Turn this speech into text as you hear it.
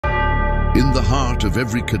In the heart of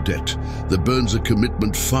every cadet, there burns a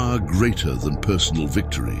commitment far greater than personal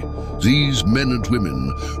victory. These men and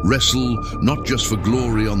women wrestle not just for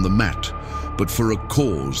glory on the mat, but for a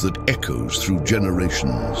cause that echoes through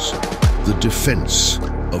generations: the defense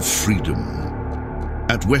of freedom.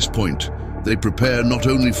 At West Point, they prepare not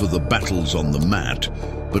only for the battles on the mat,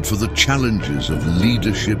 but for the challenges of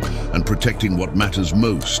leadership and protecting what matters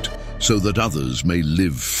most, so that others may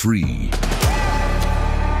live free.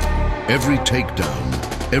 Every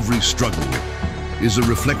takedown, every struggle, is a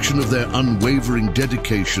reflection of their unwavering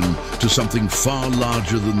dedication to something far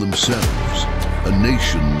larger than themselves, a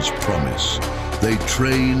nation's promise. They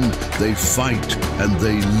train, they fight, and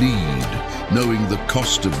they lead, knowing the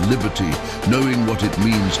cost of liberty, knowing what it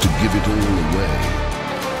means to give it all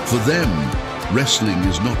away. For them, wrestling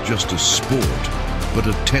is not just a sport, but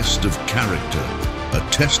a test of character, a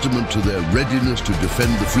testament to their readiness to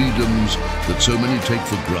defend the freedoms that so many take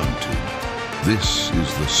for granted. This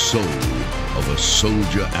is the soul of a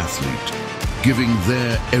soldier athlete, giving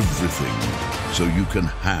their everything so you can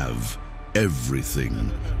have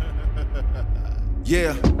everything.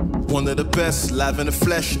 Yeah, one of the best, live in the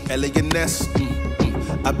flesh, L.A.N.S.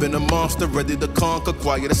 I've been a monster, ready to conquer,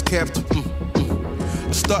 quiet as kept.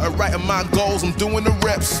 I started writing my goals, I'm doing the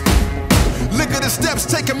reps. Look at the steps,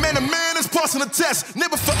 taking man to man, it's passing the test.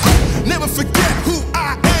 Never forget who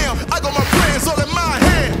I am. I got my plans all in my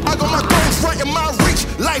hand. I got my goals right in my reach.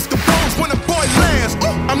 Life the bones when a boy lands.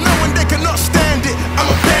 I'm knowing they cannot stand it.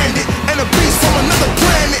 I'm a bandit and a beast from another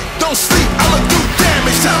planet. Don't sleep, I'ma do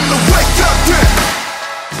damage. Time to wake up then.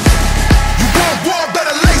 You want war,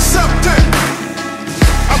 better lace up then.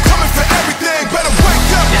 I'm coming for everything, better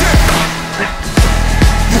wake up then.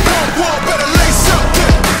 You want war, better lace up then.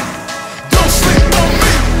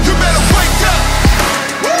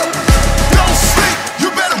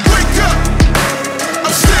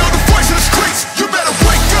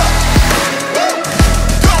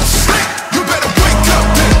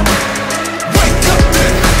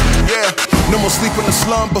 Sleep in the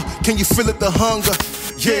slumber, can you feel it, the hunger?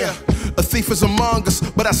 Yeah, a thief is among us,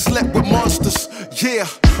 but I slept with monsters. Yeah,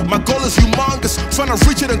 my goal is humongous, trying to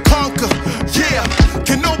reach it and conquer. Yeah,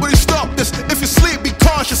 can nobody stop this? If you sleep, be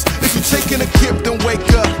cautious. If you're taking a kip, then wake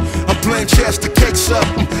up. I'm playing chess, the cake's up.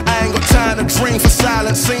 I ain't got time to dream for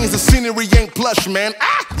silent scenes. The scenery ain't plush, man.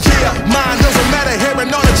 Yeah, mine doesn't matter. Hearing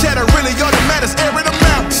all the chatter, really all that matters. Airing them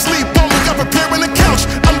out, sleep on me, I'm preparing the couch.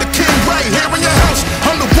 I'm the king right here in your house.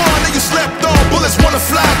 I'm the one that you slept on. Bullets wanna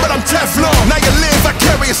fly, but I'm Teflon. Now you live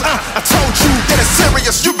vicarious. I told you that it's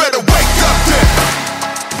serious. You better wake up then.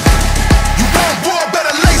 You want war,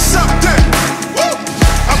 better lace up then. Woo!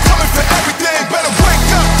 I'm coming for everything. Better wake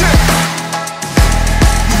up then.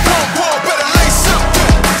 You want war, better lace up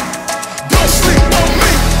then. Don't sleep on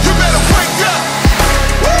me. You better wake up.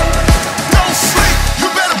 Woo! Don't sleep. You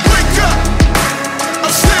better wake up.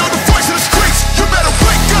 I'm still the voice of the streets. You better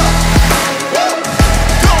wake up. Woo!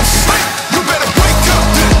 Don't sleep. You better wake up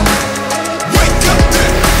then. Wake up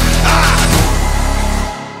then.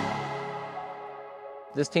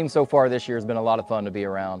 This team so far this year has been a lot of fun to be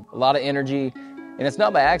around. A lot of energy, and it's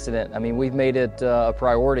not by accident. I mean, we've made it a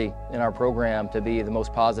priority in our program to be the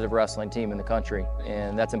most positive wrestling team in the country.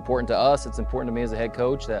 And that's important to us. It's important to me as a head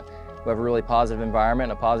coach that we have a really positive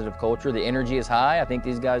environment, a positive culture. The energy is high. I think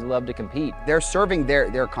these guys love to compete. They're serving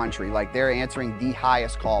their country, like they're answering the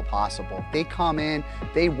highest call possible. They come in,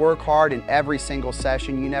 they work hard in every single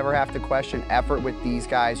session. You never have to question effort with these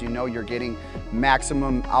guys. You know you're getting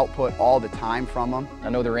maximum output all the time from them. I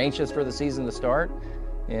know they're anxious for the season to start,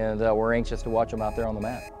 and we're anxious to watch them out there on the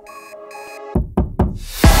mat.